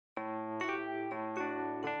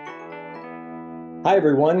Hi,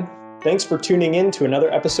 everyone. Thanks for tuning in to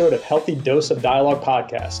another episode of Healthy Dose of Dialogue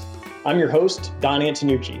podcast. I'm your host, Don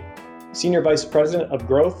Antonucci, Senior Vice President of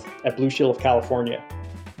Growth at Blue Shield of California.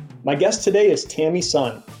 My guest today is Tammy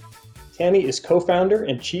Sun. Tammy is co-founder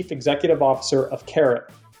and Chief Executive Officer of Carrot,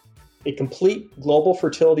 a complete global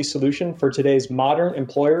fertility solution for today's modern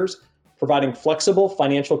employers, providing flexible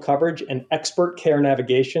financial coverage and expert care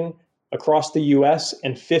navigation across the US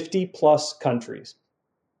and 50 plus countries.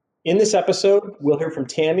 In this episode, we'll hear from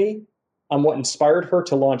Tammy on what inspired her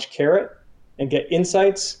to launch Carrot and get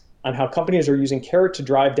insights on how companies are using Carrot to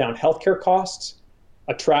drive down healthcare costs,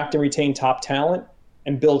 attract and retain top talent,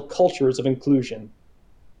 and build cultures of inclusion.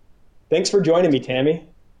 Thanks for joining me, Tammy.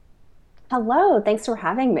 Hello, thanks for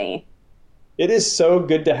having me. It is so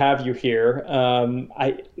good to have you here.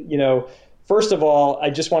 First of all, I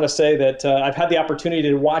just want to say that I've had the opportunity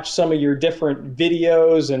to watch some of your different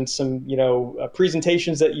videos and some,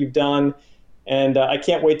 presentations that you've done, and I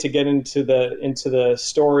can't wait to get into the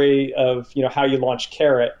story of how you launched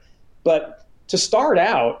Carrot. But to start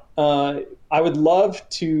out, I would love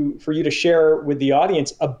for you to share with the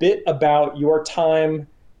audience a bit about your time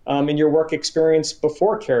and your work experience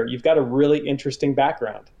before Carrot. You've got a really interesting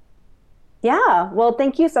background. Yeah, well,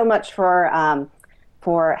 thank you so much for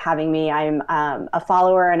having me. I'm a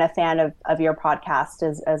follower and a fan of your podcast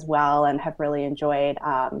as well, and have really enjoyed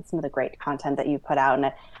some of the great content that you put out.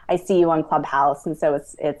 And I see you on Clubhouse, and so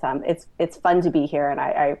it's fun to be here, and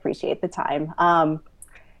I appreciate the time. I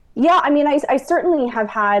certainly have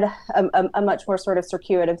had a much more sort of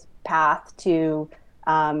circuitous path to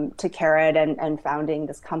Carrot and founding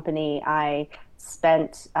this company. I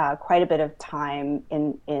spent quite a bit of time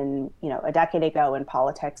in a decade ago in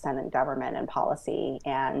politics and in government and policy,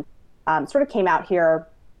 and sort of came out here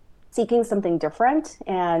seeking something different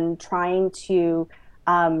and trying to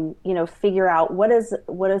figure out what is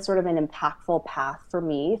sort of an impactful path for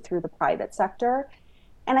me through the private sector.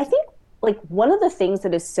 And I think like one of the things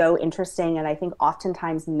that is so interesting and I think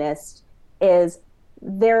oftentimes missed is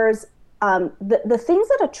there's the things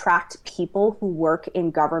that attract people who work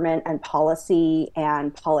in government and policy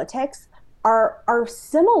and politics are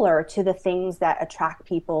similar to the things that attract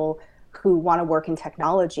people who want to work in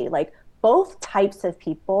technology. Like both types of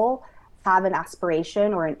people have an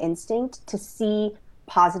aspiration or an instinct to see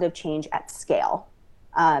positive change at scale.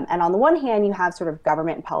 And on the one hand, you have sort of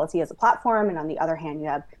government and policy as a platform, and on the other hand, you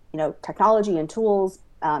have technology and tools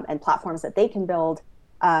and platforms that they can build.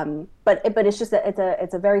 But it's just that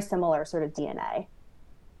it's a very similar sort of DNA.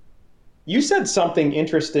 You said something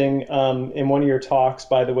interesting in one of your talks,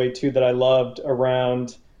 by the way, too, that I loved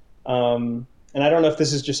around, and I don't know if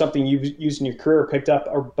this is just something you've used in your career or picked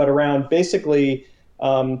up, but around basically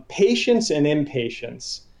patience and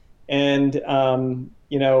impatience. And,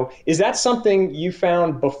 is that something you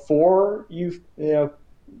found before you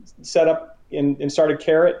set up and started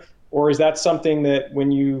Carrot? Or is that something that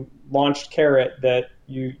when you launched Carrot that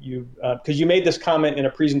because you made this comment in a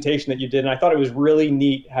presentation that you did, and I thought it was really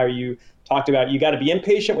neat how you talked about you got to be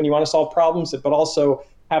impatient when you want to solve problems, but also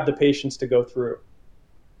have the patience to go through.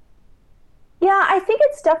 Yeah, I think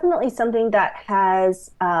it's definitely something that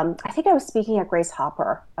has. I think I was speaking at Grace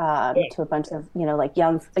Hopper to a bunch of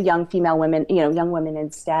young female women, young women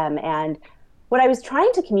in STEM, and what I was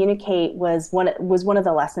trying to communicate was one of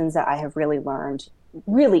the lessons that I have really learned,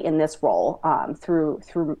 really in this role through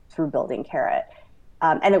building Carrot.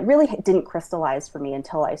 And it really didn't crystallize for me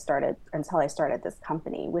until I started this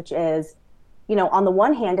company, which is, on the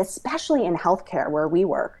one hand, especially in healthcare where we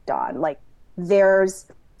work, Don, like there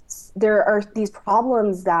are these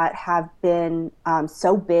problems that have been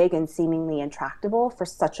so big and seemingly intractable for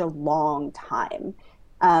such a long time.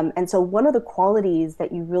 And so one of the qualities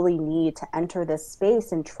that you really need to enter this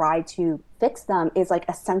space and try to fix them is like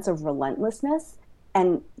a sense of relentlessness.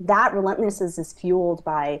 And that relentlessness is fueled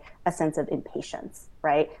by a sense of impatience,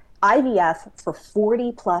 right? IVF for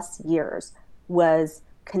 40 plus years was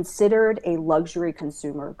considered a luxury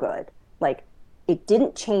consumer good. Like it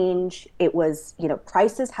didn't change. It was,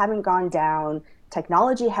 prices haven't gone down.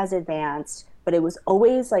 Technology has advanced, but it was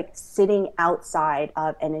always like sitting outside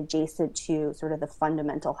of and adjacent to sort of the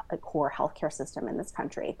fundamental core healthcare system in this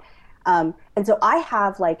country. And so I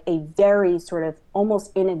have like a very sort of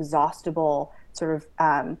almost inexhaustible sort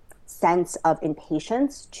of sense of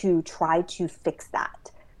impatience to try to fix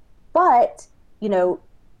that. But,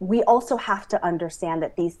 we also have to understand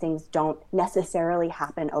that these things don't necessarily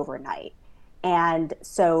happen overnight. And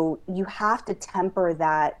so you have to temper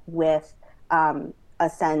that with a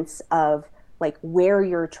sense of like where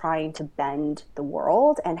you're trying to bend the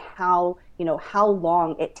world and how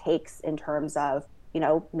long it takes in terms of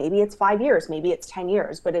maybe it's 5 years, maybe it's 10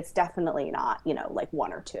 years, but it's definitely not, like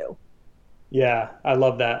 1 or 2. Yeah, I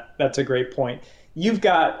love that. That's a great point. You've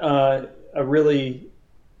got a really,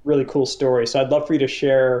 really cool story. So I'd love for you to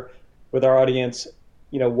share with our audience,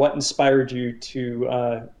 what inspired you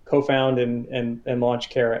to co-found and launch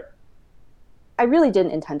Carrot. I really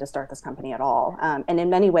didn't intend to start this company at all. And in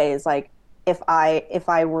many ways, like if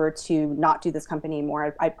I were to not do this company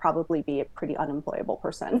anymore, I'd probably be a pretty unemployable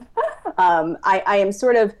person. I am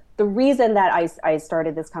sort of the reason that I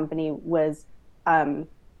started this company was um,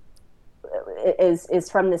 is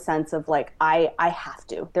from the sense of like I have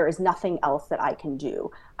to. There is nothing else that I can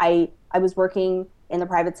do. I was working in the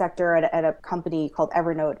private sector at a company called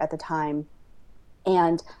Evernote at the time,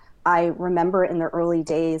 and I remember in the early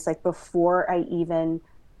days, like before I even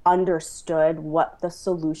understood what the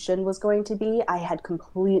solution was going to be, I had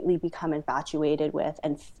completely become infatuated with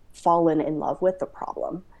and fallen in love with the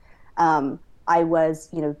problem. Um, I was,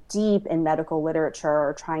 deep in medical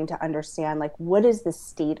literature, trying to understand like what is the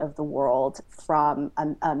state of the world from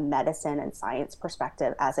a medicine and science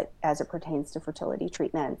perspective as it pertains to fertility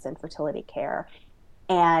treatments and fertility care.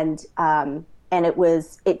 And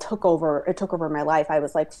it took over my life. I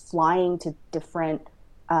was like flying to different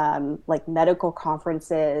like medical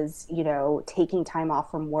conferences, taking time off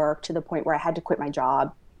from work to the point where I had to quit my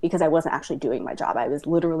job because I wasn't actually doing my job. I was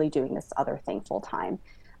literally doing this other thing full time.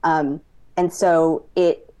 um, and so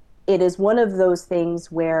it is one of those things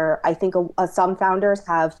where I think some founders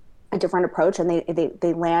have a different approach, and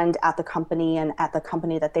they land at the company and at the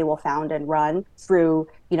company that they will found and run through,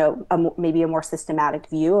 maybe a more systematic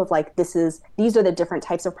view of like these are the different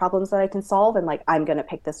types of problems that I can solve, and like I'm going to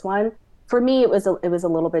pick this one. For me, it was a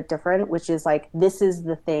little bit different, which is like this is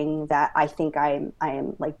the thing that I think I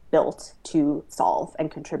am like built to solve and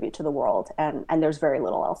contribute to the world, and there's very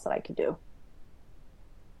little else that I could do.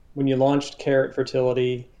 When you launched Carrot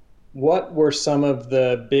Fertility, what were some of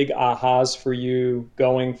the big ahas for you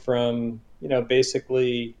going from,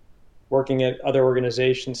 basically working at other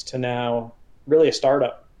organizations to now really a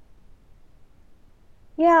startup?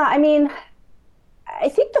 Yeah, I mean, I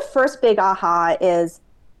think the first big aha is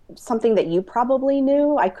something that you probably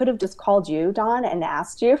knew. I could have just called you, Don, and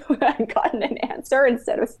asked you and gotten an answer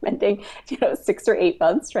instead of spending, 6 or 8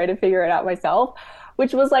 months trying to figure it out myself.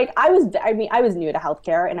 Which was like I was new to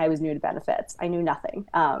healthcare and I was new to benefits. I knew nothing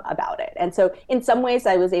about it, and so in some ways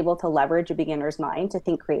I was able to leverage a beginner's mind to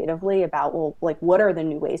think creatively about, well, like what are the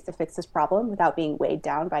new ways to fix this problem without being weighed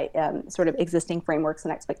down by sort of existing frameworks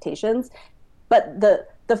and expectations. But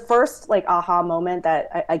the first like aha moment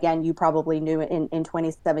that again you probably knew in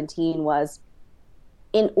 2017 was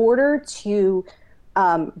in order to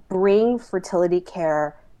bring fertility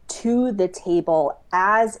care to the table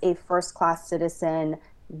as a first class citizen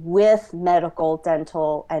with medical,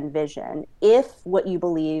 dental, and vision. If what you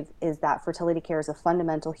believe is that fertility care is a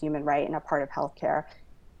fundamental human right and a part of healthcare,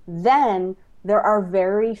 then there are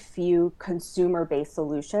very few consumer based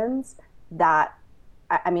solutions that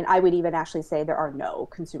I mean, I would even actually say there are no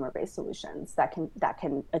consumer-based solutions that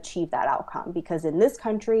can achieve that outcome, because in this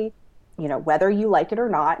country, whether you like it or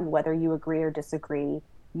not, and whether you agree or disagree,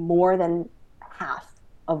 more than half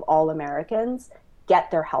of all Americans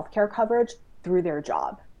get their healthcare coverage through their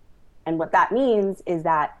job. And what that means is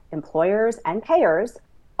that employers and payers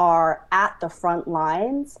are at the front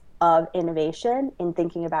lines of innovation in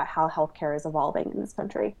thinking about how healthcare is evolving in this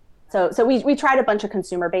country. So we tried a bunch of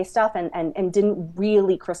consumer based stuff and didn't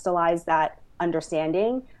really crystallize that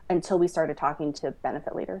understanding until we started talking to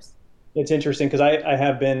benefit leaders. It's interesting because I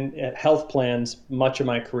have been at health plans much of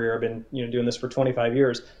my career. I've been doing this for 25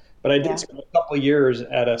 years, but I did Yeah. spend a couple of years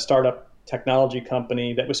at a startup technology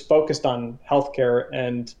company that was focused on healthcare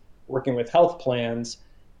and working with health plans,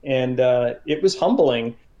 and it was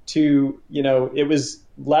humbling to it was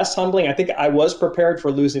less humbling. I think I was prepared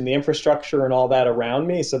for losing the infrastructure and all that around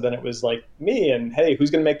me, so then it was like me and hey,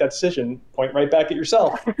 who's going to make that decision? Point right back at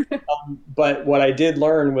yourself. But what I did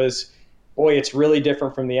learn was, boy, it's really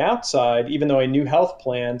different from the outside, even though I knew health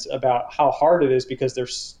plans, about how hard it is because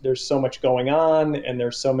there's so much going on and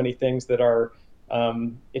there's so many things that are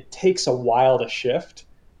it takes a while to shift,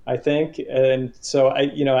 I think. And so I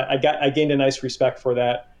gained a nice respect for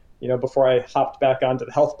that, before I hopped back onto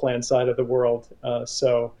the health plan side of the world.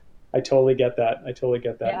 So I totally get that. I totally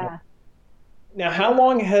get that. Yeah. Now, how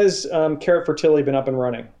long has Carrot Fertility been up and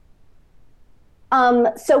running?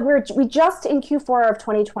 So we just in Q4 of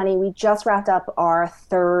 2020, we just wrapped up our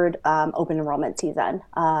third open enrollment season.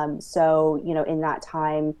 So, in that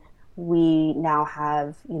time, we now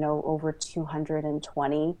have, over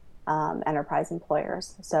 220 enterprise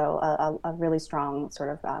employers. So a really strong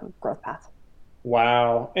sort of growth path.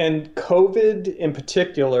 Wow. And COVID in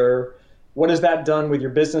particular, what has that done with your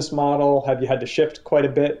business model? Have you had to shift quite a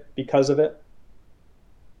bit because of it?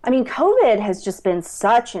 I mean, COVID has just been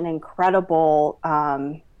such an incredible,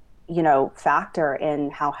 factor in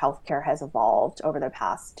how healthcare has evolved over the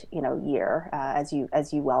past, year, as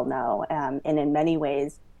you well know, and in many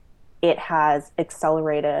ways, it has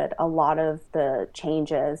accelerated a lot of the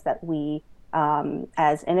changes that we,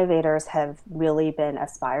 as innovators, have really been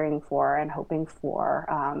aspiring for and hoping for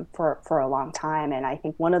a long time. And I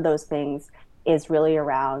think one of those things is really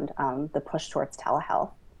around the push towards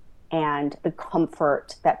telehealth and the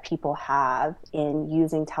comfort that people have in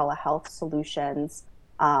using telehealth solutions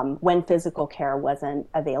when physical care wasn't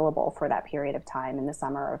available for that period of time in the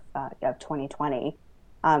summer of 2020.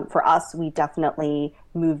 For us, we definitely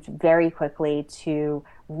moved very quickly to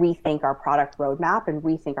rethink our product roadmap and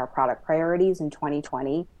rethink our product priorities in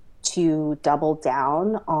 2020 to double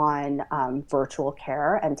down on virtual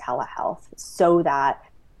care and telehealth so that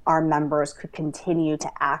our members could continue to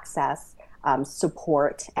access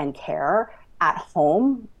support and care at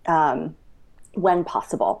home when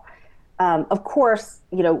possible. Of course,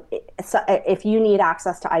 if you need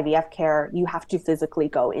access to IVF care, you have to physically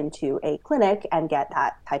go into a clinic and get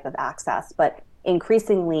that type of access. But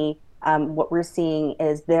increasingly, what we're seeing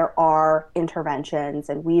is there are interventions,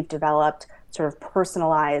 and we've developed sort of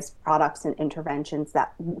personalized products and interventions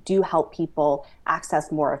that do help people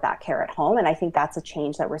access more of that care at home. And I think that's a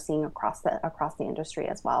change that we're seeing across the industry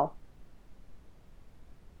as well.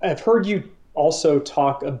 I've heard you also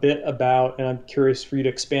talk a bit about, and I'm curious for you to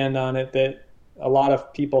expand on it, that a lot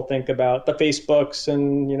of people think about the Facebooks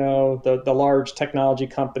and the large technology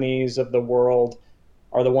companies of the world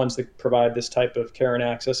are the ones that provide this type of care and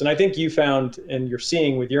access. And I think you found, and you're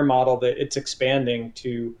seeing with your model, that it's expanding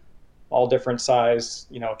to all different size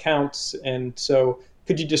accounts. And so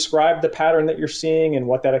could you describe the pattern that you're seeing and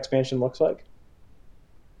what that expansion looks like?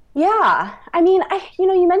 Yeah. I mean,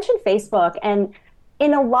 you mentioned Facebook, and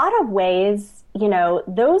in a lot of ways,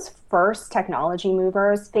 those first technology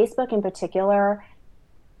movers, Facebook in particular,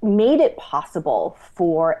 made it possible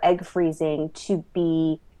for egg freezing to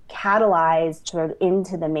be catalyzed sort of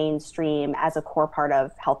into the mainstream as a core part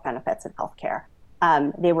of health benefits and healthcare.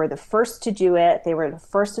 They were the first to do it. They were the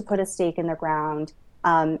first to put a stake in the ground.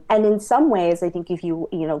 And in some ways, I think if you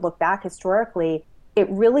look back historically, it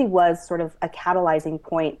really was sort of a catalyzing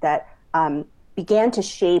point that began to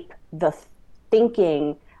shape the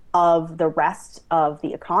thinking of the rest of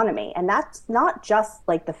the economy. And that's not just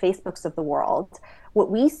like the Facebooks of the world. What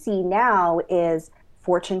we see now is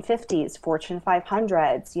Fortune 50s, Fortune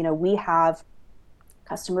 500s. We have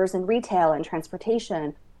customers in retail and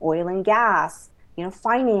transportation, oil and gas,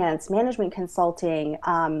 finance, management consulting,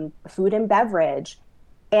 food and beverage.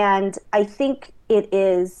 And I think it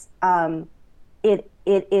is no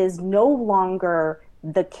longer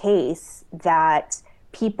the case that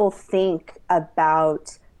people think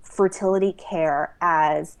about fertility care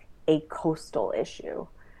as a coastal issue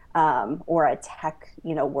or a tech,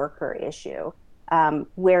 worker issue,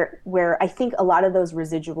 where I think a lot of those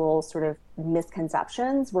residual sort of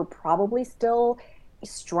misconceptions were probably still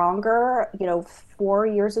stronger, 4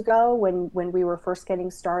 years ago when we were first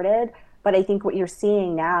getting started. But I think what you're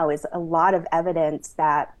seeing now is a lot of evidence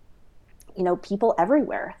that people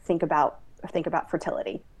everywhere think about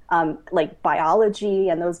fertility, like biology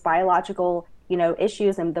and those biological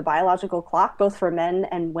issues and the biological clock, both for men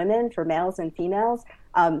and women, for males and females,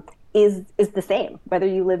 is the same, whether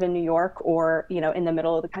you live in New York or in the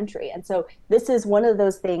middle of the country. And so this is one of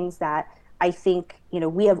those things that I think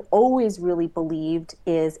we have always really believed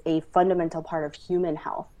is a fundamental part of human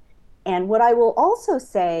health. And what I will also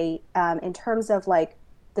say, in terms of like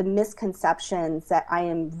the misconceptions that I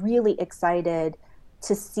am really excited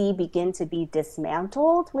to see begin to be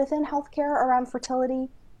dismantled within healthcare around fertility,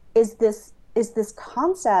 is this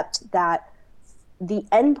concept that the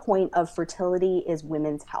endpoint of fertility is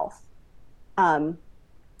women's health. And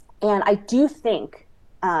I do think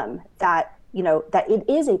that that it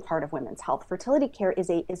is a part of women's health. Fertility care is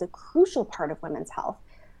a crucial part of women's health,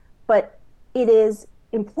 but it is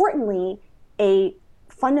importantly a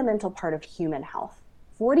fundamental part of human health.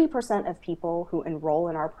 40% of people who enroll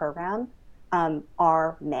in our program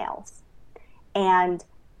are males, and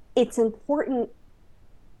it's important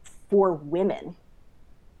for women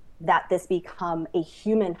that this become a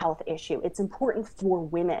human health issue. It's important for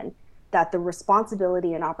women that the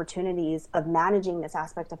responsibility and opportunities of managing this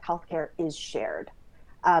aspect of healthcare is shared.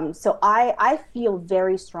 So I feel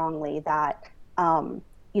very strongly that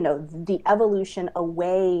the evolution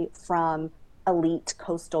away from elite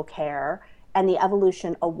coastal care and the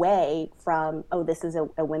evolution away from, oh, this is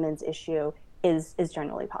a women's issue, is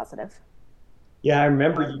generally positive. Yeah, I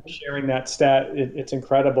remember you sharing that stat. It's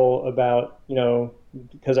incredible about,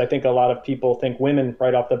 because I think a lot of people think women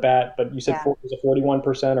right off the bat, but you said Yeah. was it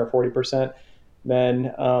 41% or 40%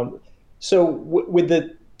 men? So with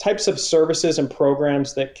the types of services and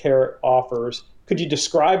programs that Carrot offers, could you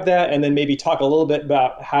describe that and then maybe talk a little bit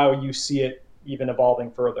about how you see it even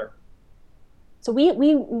evolving further? So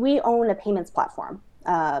we own a payments platform.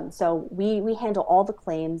 So we handle all the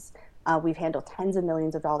claims. We've handled tens of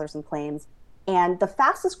millions of dollars in claims, and the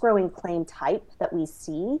fastest growing claim type that we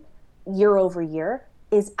see year over year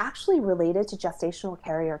is actually related to gestational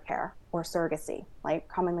carrier care or surrogacy, like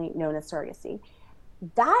commonly known as surrogacy.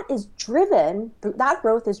 That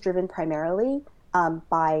growth is driven primarily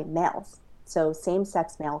by males, so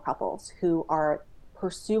same-sex male couples who are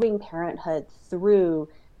pursuing parenthood through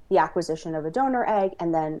the acquisition of a donor egg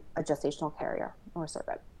and then a gestational carrier or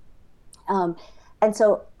surrogate. Um, and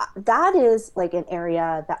so that is like an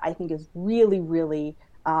area that I think is really, really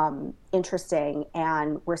interesting,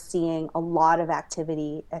 and we're seeing a lot of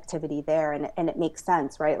activity there, and it makes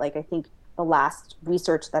sense, right? Like I think the last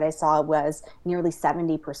research that I saw was nearly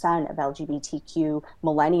 70% of LGBTQ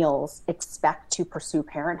millennials expect to pursue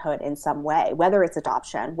parenthood in some way, whether it's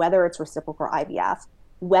adoption, whether it's reciprocal IVF,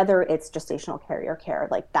 whether it's gestational carrier care,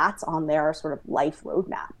 like that's on their sort of life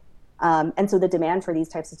roadmap. And so the demand for these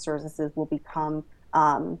types of services will become,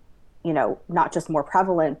 not just more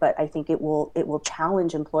prevalent, but I think it will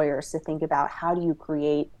challenge employers to think about how do you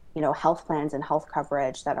create, health plans and health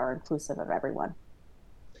coverage that are inclusive of everyone.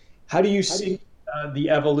 How do you see the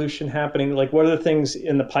evolution happening? Like, what are the things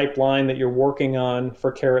in the pipeline that you're working on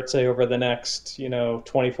for Carrot, say, over the next,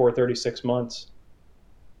 24, 36 months?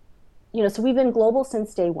 So we've been global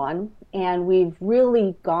since day one, and we've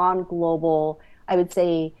really gone global, I would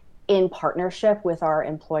say, in partnership with our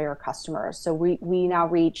employer customers. So we now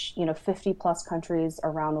reach, 50 plus countries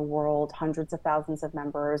around the world, hundreds of thousands of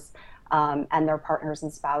members, and their partners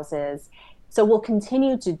and spouses. So we'll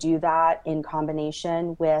continue to do that in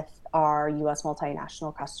combination with our US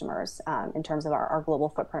multinational customers, in terms of our global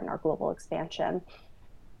footprint and our global expansion.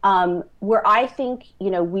 Where I think,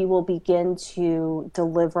 we will begin to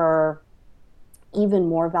deliver even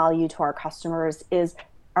more value to our customers is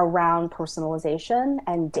around personalization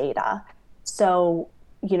and data. So,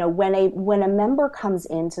 when a member comes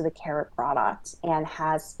into the Carrot product and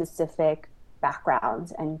has specific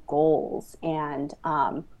backgrounds and goals and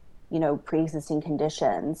pre-existing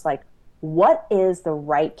conditions, like what is the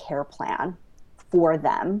right care plan for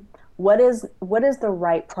them? What is the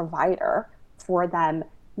right provider for them,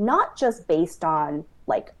 not just based on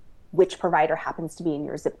like which provider happens to be in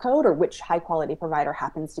your zip code or which high quality provider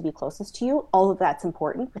happens to be closest to you. All of that's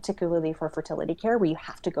important, particularly for fertility care, where you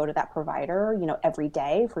have to go to that provider, every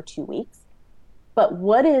day for 2 weeks. But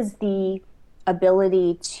what is the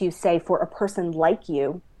ability to say for a person like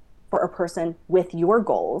you, for a person with your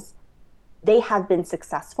goals, they have been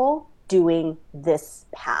successful doing this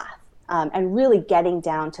path, and really getting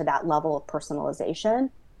down to that level of personalization,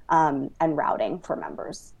 and routing for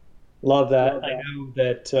members. Love that. I know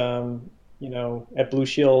that, at Blue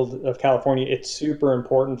Shield of California, it's super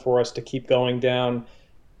important for us to keep going down,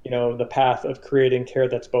 the path of creating care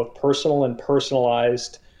that's both personal and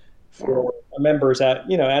personalized Yeah. for members at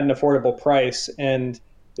an affordable price. And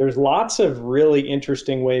there's lots of really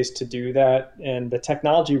interesting ways to do that. And the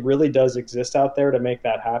technology really does exist out there to make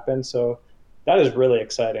that happen. So that is really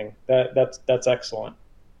exciting. That's excellent.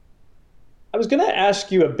 I was going to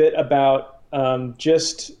ask you a bit about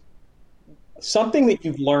just something that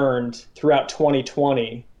you've learned throughout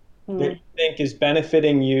 2020 that Mm. you think is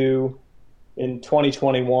benefiting you in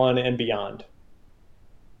 2021 and beyond.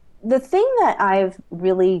 The thing that I've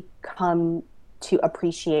really come to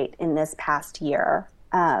appreciate in this past year,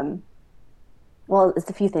 well, it's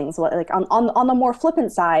a few things. Like on the more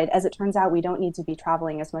flippant side, as it turns out, we don't need to be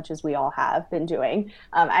traveling as much as we all have been doing.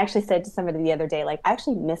 I actually said to somebody the other day, like, I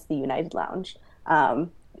actually miss the United Lounge,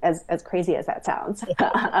 as crazy as that sounds.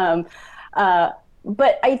 um, uh,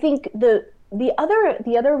 but I think the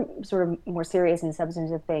other sort of more serious and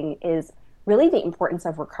substantive thing is really the importance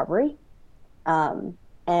of recovery,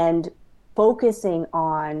 and focusing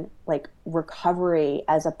on like recovery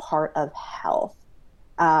as a part of health.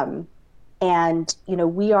 Um, and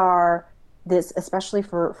we are this, especially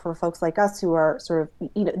for folks like us who are sort of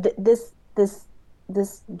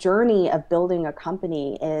this journey of building a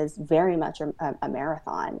company is very much a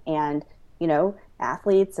marathon, and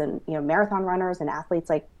athletes and marathon runners and athletes,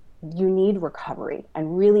 like, you need recovery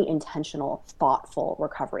and really intentional, thoughtful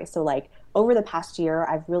recovery. So like over the past year,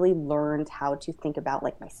 I've really learned how to think about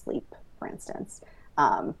like my sleep, for instance.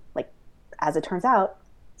 Like, as it turns out,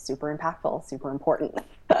 super impactful, super important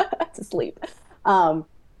to sleep.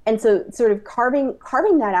 And so sort of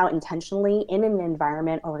carving that out intentionally in an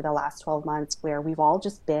environment over the last 12 months where we've all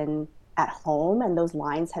just been at home and those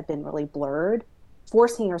lines have been really blurred,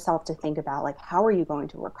 forcing yourself to think about like, how are you going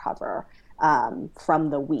to recover from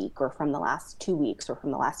the week or from the last 2 weeks or from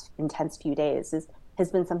the last intense few days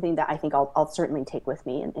has been something that I think I'll certainly take with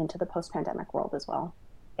me into the post-pandemic world as well.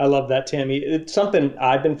 I love that, Tammy. It's something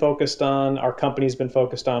I've been focused on. Our company's been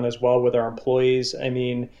focused on as well with our employees. I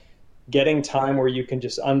mean, getting time where you can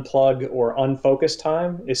just unplug or unfocus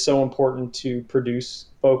time is so important to produce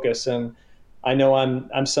focus. And I know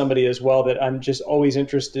I'm somebody as well that I'm just always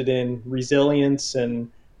interested in resilience and,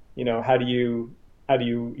 how do you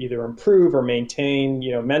either improve or maintain,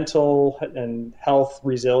 mental and health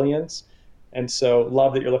resilience. And so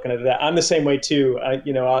love that you're looking at that. I'm the same way too. I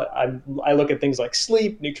look at things like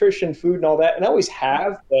sleep, nutrition, food, and all that, and I always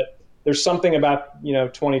have. But there's something about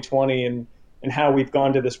 2020 and how we've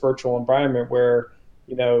gone to this virtual environment where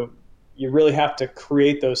you really have to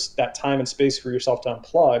create that time and space for yourself to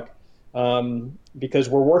unplug, because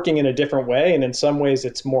we're working in a different way, and in some ways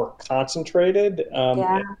it's more concentrated.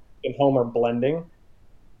 And home are blending.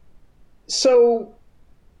 So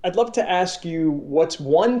I'd love to ask you, what's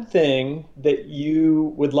one thing that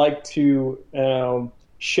you would like to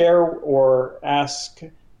share or ask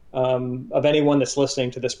of anyone that's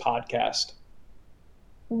listening to this podcast?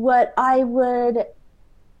 What I would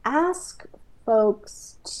ask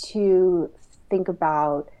folks to think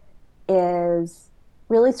about is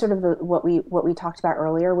really sort of what we talked about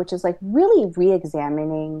earlier, which is like really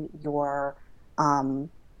re-examining your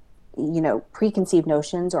preconceived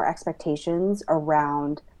notions or expectations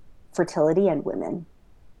around fertility and women.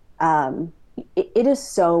 It is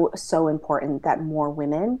so important that more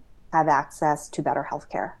women have access to better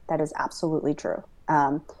healthcare. That is absolutely true.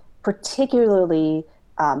 Particularly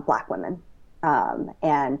Black women and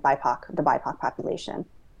the BIPOC population,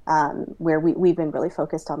 where we've been really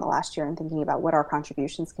focused on the last year and thinking about what our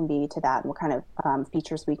contributions can be to that and what kind of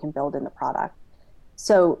features we can build in the product.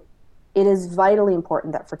 So it is vitally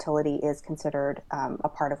important that fertility is considered a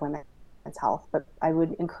part of women's health, but I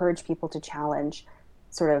would encourage people to challenge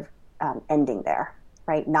sort of ending there,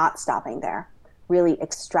 right? Not stopping there, really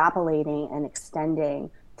extrapolating and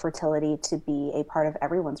extending fertility to be a part of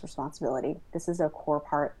everyone's responsibility. This is a core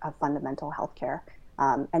part of fundamental healthcare.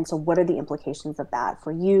 And so what are the implications of that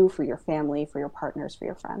for you, for your family, for your partners, for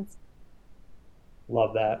your friends?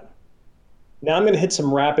 Love that. Now I'm going to hit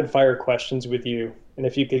some rapid fire questions with you. And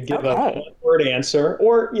if you could give a one-word answer,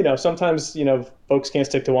 or, sometimes, folks can't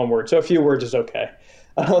stick to one word. So a few words is okay.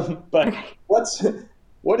 But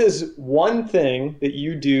what is one thing that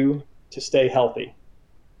you do to stay healthy?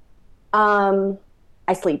 I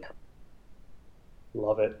sleep.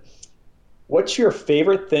 Love it. What's your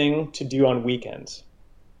favorite thing to do on weekends?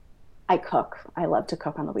 I cook. I love to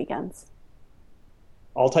cook on the weekends.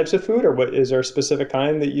 All types of food, or is there a specific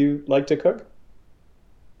kind that you like to cook?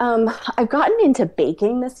 I've gotten into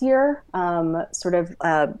baking this year, sort of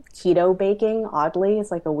keto baking, oddly. It's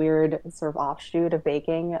like a weird sort of offshoot of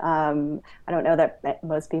baking. I don't know that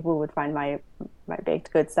most people would find my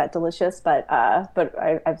baked goods that delicious, but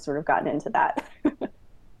I've sort of gotten into that.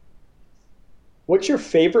 What's your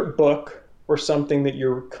favorite book or something that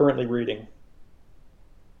you're currently reading?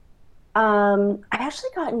 I've actually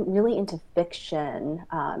gotten really into fiction,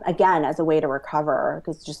 again, as a way to recover,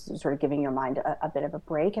 because just sort of giving your mind a bit of a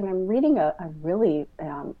break. And I'm reading a really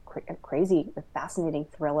crazy, fascinating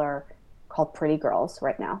thriller called Pretty Girls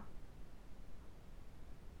right now.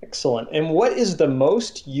 Excellent. And what is the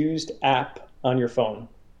most used app on your phone?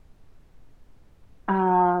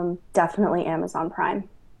 Definitely Amazon Prime.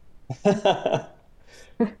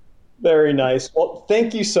 Very nice. Well,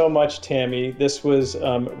 thank you so much, Tammy. This was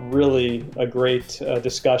really a great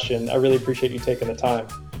discussion. I really appreciate you taking the time.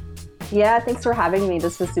 Yeah, thanks for having me.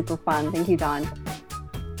 This was super fun. Thank you, Don.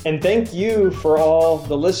 And thank you for all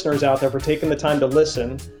the listeners out there for taking the time to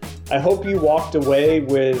listen. I hope you walked away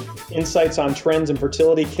with insights on trends in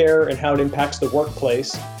fertility care and how it impacts the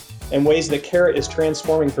workplace, and ways that Carrot is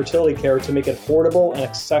transforming fertility care to make it affordable and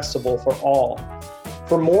accessible for all.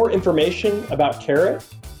 For more information about Carrot,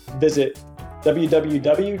 visit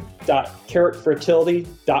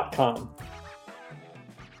www.carrotfertility.com.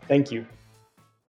 Thank you.